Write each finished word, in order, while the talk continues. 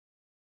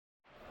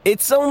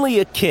It's only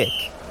a kick,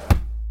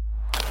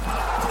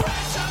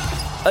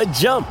 a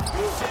jump,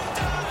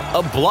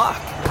 a block.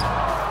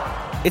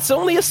 It's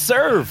only a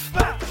serve.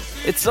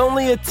 It's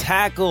only a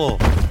tackle,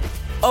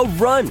 a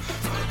run.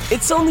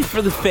 It's only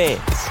for the fans.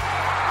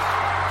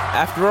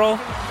 After all,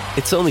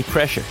 it's only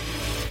pressure.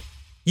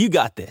 You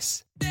got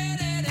this.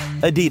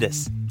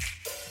 Adidas.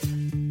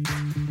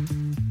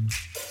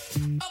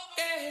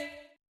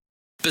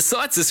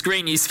 Besides the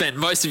screen you spent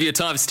most of your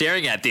time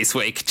staring at this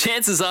week,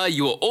 chances are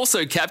you are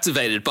also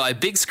captivated by a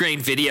big screen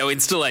video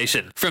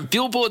installation. From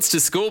billboards to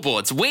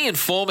scoreboards, we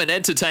inform and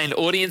entertain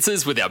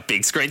audiences with our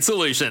big screen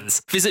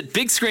solutions. Visit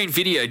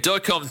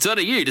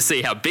bigscreenvideo.com.au to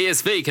see how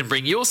BSV can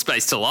bring your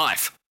space to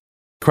life.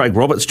 Craig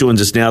Roberts joins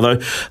us now,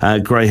 though,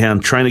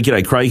 Greyhound trainer.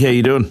 G'day, Craig. How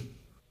you doing?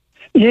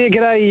 Yeah,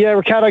 g'day,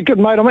 Ricardo. Good,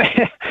 mate.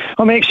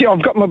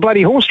 I've got my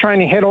bloody horse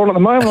training hat on at the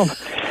moment.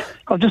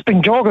 I've just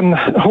been jogging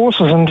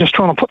horses and just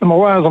trying to put them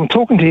away as I'm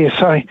talking to you.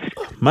 So,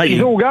 mate,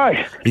 she's all go.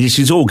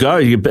 She's all go.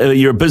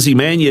 You're a busy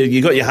man. You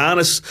got your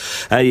harness,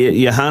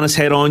 your harness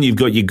hat on. You've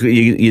got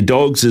your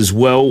dogs as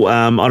well.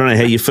 I don't know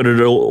how you fit it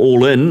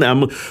all in.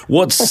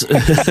 What's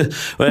neither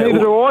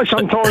do I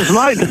sometimes,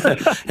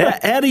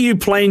 mate. How do you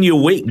plan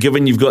your week,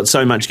 given you've got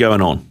so much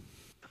going on?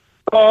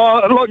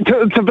 Oh,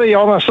 look, to be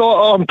honest,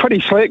 I'm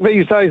pretty slack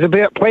these days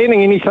about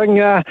planning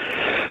anything.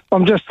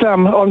 I'm just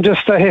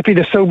happy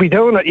to still be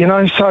doing it, you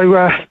know.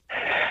 So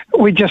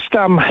we just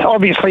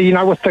obviously, you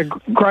know, with the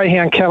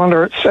Greyhound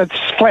calendar, it's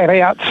flat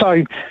out.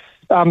 So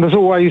there's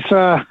always,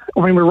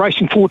 we're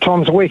racing 4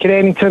 times a week at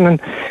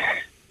Addington,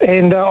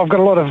 and I've got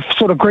a lot of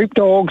sort of group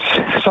dogs.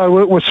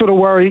 So we're sort of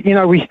worried, you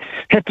know, we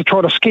have to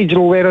try to schedule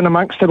all that in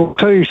amongst it all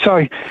too.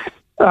 So.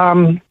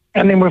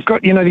 And then we've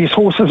got, you know, these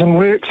horses and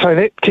work, so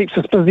that keeps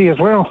us busy as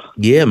well.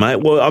 Yeah, mate.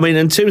 Well, I mean,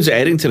 in terms of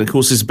Addington, of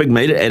course, there's a big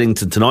meet at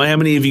Addington tonight. How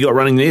many have you got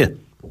running there?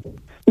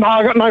 No,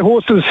 I got no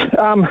horses.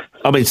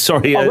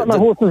 Sorry. I've got no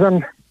horses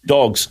and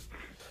dogs.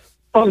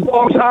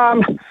 Dogs.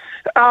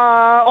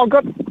 I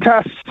got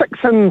 6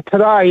 in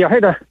today. I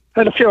had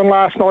a few in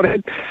last night. I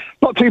had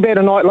not too bad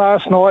a night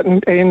last night,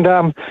 and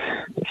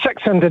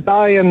 6 in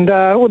today. And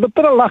with a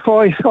bit of luck,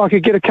 I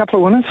could get a couple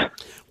of winners.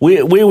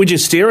 Where would you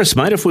steer us,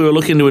 mate, if we were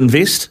looking to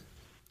invest?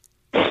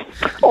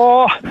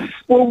 Oh,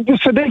 well,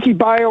 Siddiqui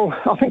Bale,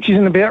 I think she's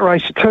in the bet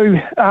race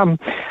too.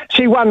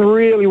 She won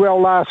really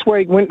well last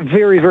week, went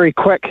very, very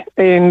quick,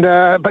 and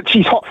but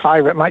she's hot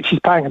favourite, mate. She's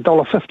paying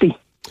 $1.50.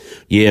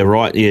 Yeah,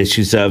 right. Yeah,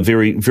 she's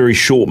very, very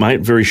short,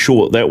 mate. Very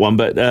short, that one.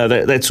 But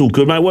that's all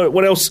good, mate.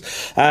 What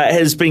else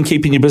has been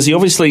keeping you busy?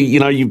 Obviously, you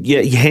know,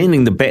 you're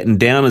handing the baton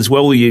down as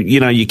well.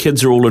 You know, your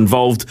kids are all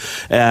involved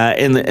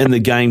in the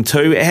game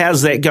too.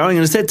 How's that going?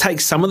 And does that take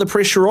some of the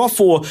pressure off,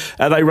 or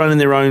are they running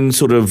their own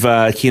sort of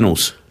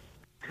kennels?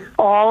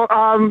 Oh,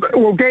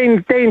 well,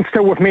 Dan's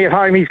still with me at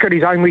home. He's got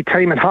his own wee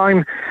team at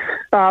home.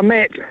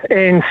 Matt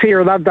and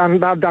Sarah, they've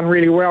done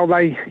really well.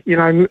 They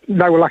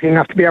were lucky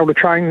enough to be able to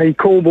train the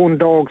Corborn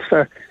dogs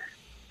for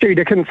Stu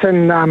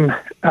Dickinson,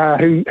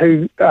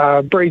 who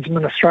breeds them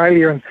in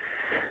Australia, and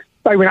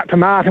they went up to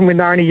Martin when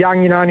they were only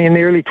young, you know, only in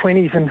their early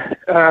 20s,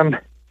 and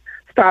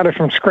started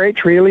from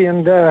scratch really,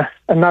 and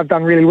they've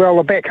done really well.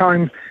 They're back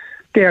home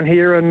down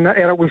here out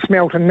at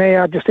Westmelton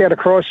now, just out of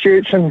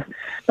Christchurch, and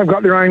they've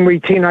got their own wee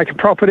 10-acre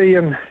property,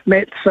 and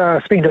Matt's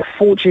spent a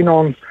fortune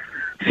on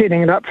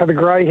setting it up for the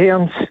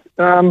Greyhounds,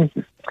 and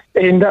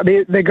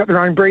they've got their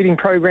own breeding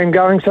program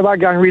going, so they're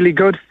going really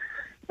good.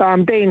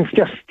 Dan's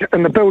just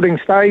in the building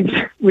stage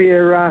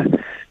where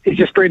he's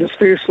just bred his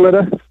first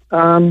litter,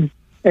 and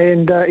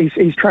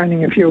he's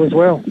training a few as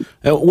well.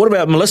 What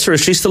about Melissa?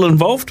 Is she still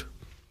involved?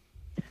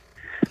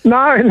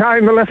 No,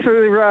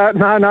 Melissa.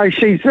 No.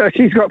 She's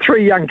got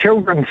 3 young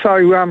children,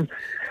 so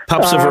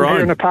pups of her own.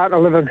 Her and a partner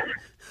living.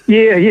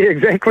 Yeah,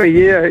 exactly.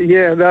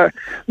 Yeah.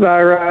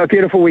 They're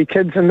beautiful wee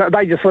kids, and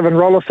they just live in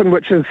Rolleston,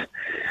 which is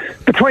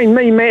between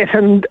me, Matt,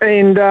 and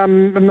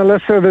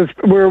Melissa.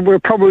 We're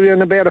probably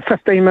in about a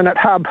 15-minute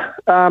hub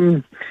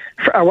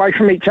away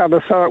from each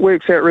other, so it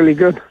works out really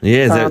good.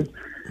 Yeah.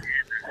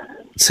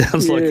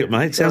 Sounds like it,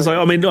 mate. Sounds like.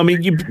 I mean,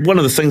 one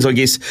of the things I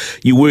guess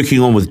you're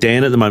working on with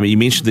Dan at the moment. You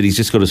mentioned that he's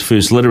just got his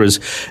first litter. Is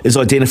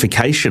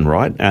identification,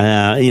 right?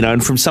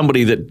 And from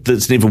somebody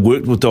that's never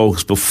worked with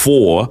dogs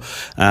before,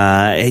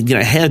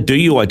 how do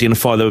you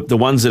identify the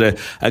ones that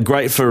are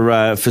great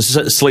for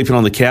sleeping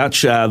on the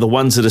couch, the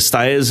ones that are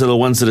stayers, or the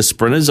ones that are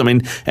sprinters? I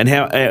mean, and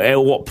how at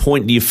what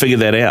point do you figure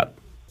that out?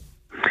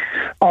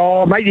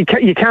 Oh, mate, you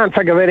can't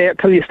figure that out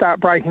till you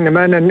start breaking them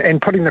in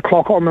and putting the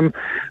clock on them.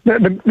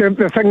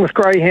 The thing with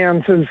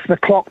greyhounds is the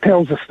clock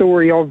tells the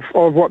story of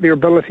what their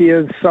ability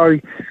is. So,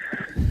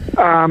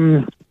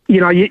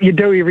 you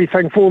do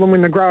everything for them when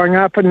they're growing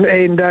up, and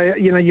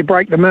you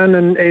break them in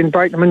and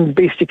break them in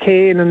best you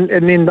can, and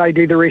then they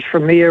do the rest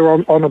from there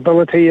on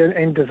ability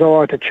and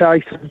desire to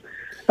chase.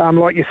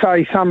 Like you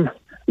say,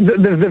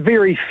 the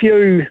very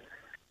few,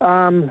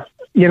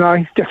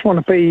 just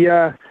want to be...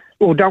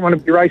 or don't want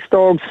to be race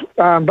dogs,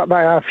 but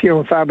they are few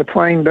and far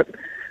between. But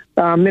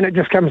then it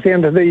just comes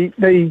down to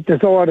the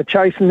desire to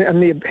chase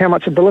and how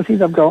much ability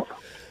they've got.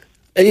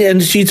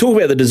 And you talk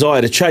about the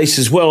desire to chase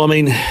as well. I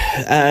mean,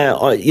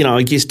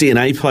 I guess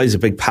DNA plays a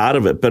big part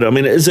of it. But, I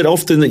mean, is it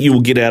often that you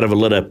will get out of a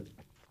litter,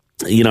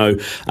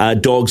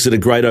 dogs that are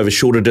great over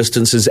shorter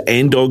distances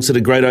and dogs that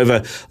are great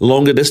over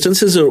longer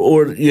distances?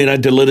 Or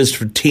do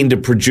litters tend to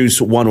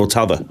produce one or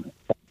t'other?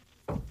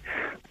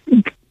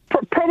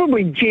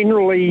 Probably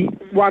generally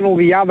one or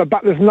the other,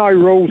 but there's no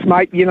rules,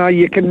 mate. You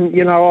can,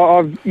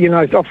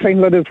 I've seen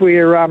litters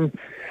where,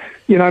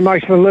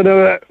 most of the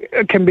litter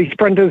can be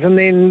sprinters, and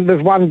then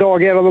there's one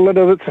dog out of the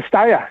litter that's a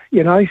stayer.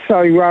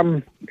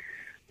 So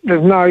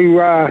there's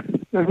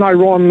no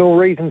rhyme nor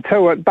reason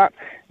to it. But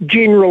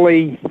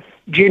generally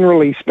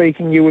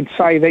speaking, you would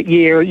say that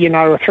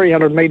a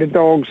 300 metre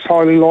dog's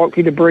highly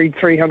likely to breed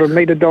 300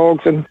 metre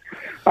dogs, and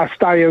a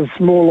stayer's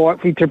more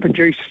likely to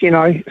produce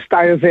stayers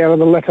out of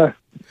the litter.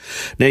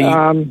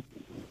 Now,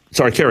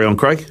 sorry, carry on,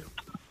 Craig.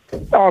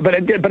 Oh, but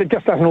it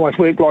just doesn't always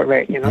work like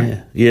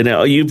that, Yeah.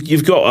 Now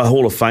you've got a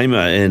Hall of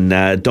Famer in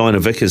Dinah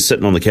Vickers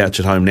sitting on the couch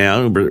at home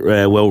now,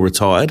 well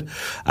retired.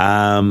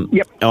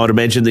 Yep. I'd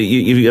imagine that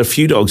you've got a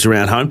few dogs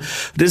around home.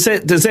 Does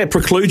that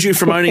preclude you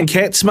from owning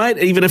cats, mate?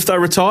 Even if they're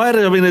retired?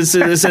 I mean, is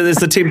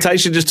the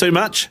temptation just too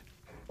much?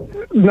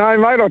 No,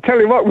 mate. I'll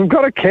tell you what. We've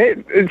got a cat.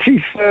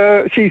 She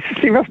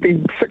must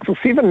be 6 or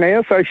 7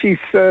 now. So she's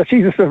a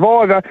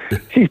survivor.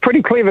 She's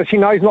pretty clever. She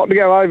knows not to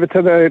go over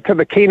to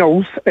the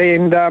kennels,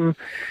 and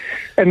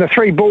the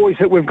 3 boys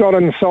that we've got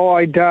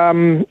inside,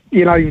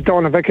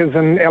 Dinah Vickers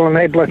and Alan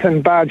Ablett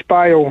and Barge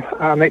Bale,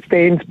 that's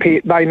Dan's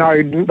pet. They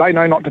know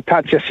not to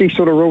touch her. She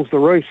sort of rules the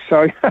roost.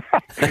 So,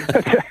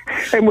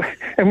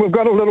 and we've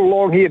got a little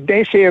long-haired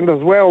dachshund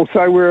as well.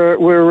 So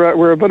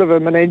we're a bit of a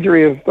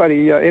menagerie of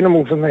bloody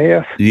animals in the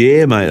house.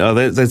 Yeah, mate. Oh,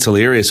 that's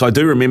hilarious. I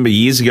do remember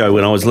years ago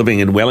when I was living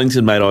in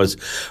Wellington, mate. I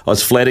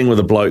was flatting with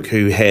a bloke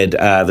who had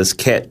this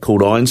cat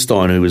called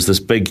Einstein, who was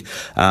this big,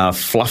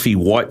 fluffy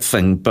white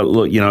thing, but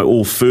look,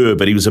 all fur.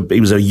 But he was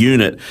a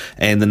unit,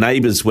 and the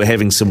neighbours were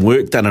having some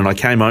work done. And I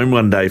came home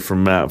one day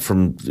from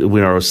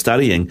when I was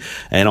studying,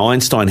 and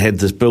Einstein had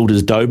this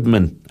builder's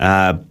Doberman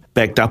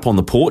backed up on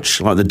the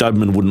porch, like the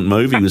Doberman wouldn't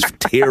move. He was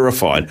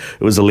terrified.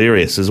 It was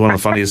hilarious. It was one of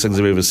the funniest things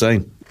I've ever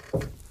seen.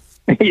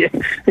 Yeah,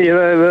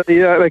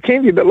 they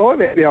can be a bit like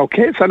that, the old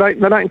cats. They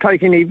don't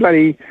take any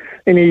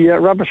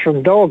rubbish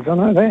from dogs, I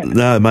know that.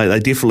 No, mate, they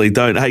definitely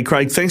don't. Hey,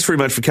 Craig, thanks very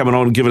much for coming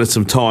on and giving us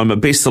some time.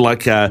 Best of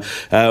luck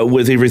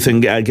with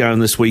everything going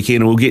this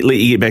weekend. We'll let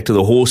you get back to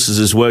the horses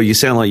as well. You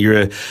sound like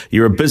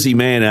you're a busy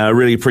man. I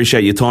really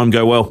appreciate your time.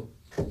 Go well.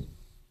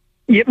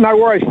 Yep, no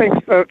worries.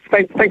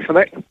 Thanks for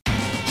that.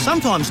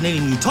 Sometimes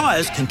needing new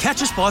tyres can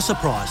catch us by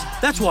surprise.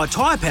 That's why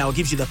Tyre Power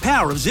gives you the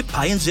power of Zip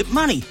Pay and Zip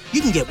Money. You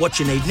can get what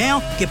you need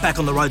now, get back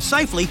on the road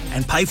safely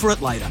and pay for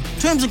it later.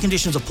 Terms and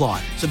conditions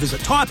apply. So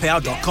visit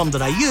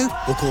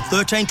tyrepower.com.au or call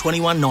 13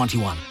 21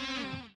 91.